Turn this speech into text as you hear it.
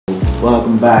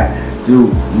welcome back to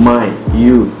my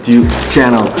YouTube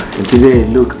channel. And today,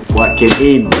 look what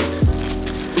came in.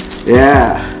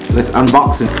 Yeah, let's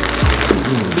unbox it.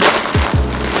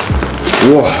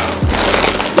 Whoa,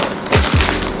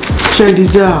 check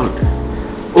this out.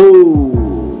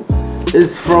 Oh,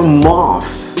 it's from Moth.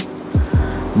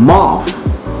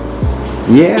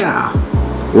 Yeah,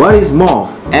 what is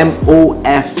Moth?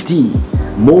 M-O-F-T,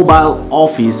 Mobile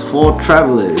Office for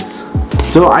Travelers.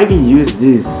 So I can use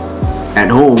this at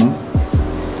home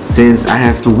since I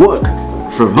have to work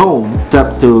from home. It's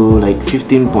up to like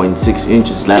 15.6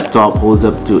 inches laptop, holds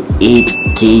up to 8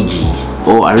 kg.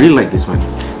 Oh, I really like this one.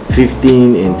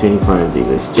 15 and 25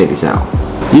 gigs. Check this out.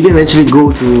 You can actually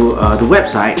go to the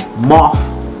website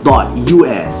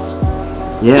moth.us.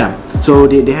 Yeah, so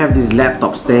they have this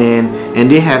laptop stand and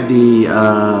they have the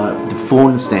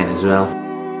phone stand as well.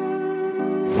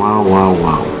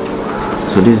 Wow.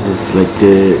 So this is like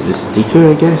the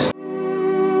sticker, I guess.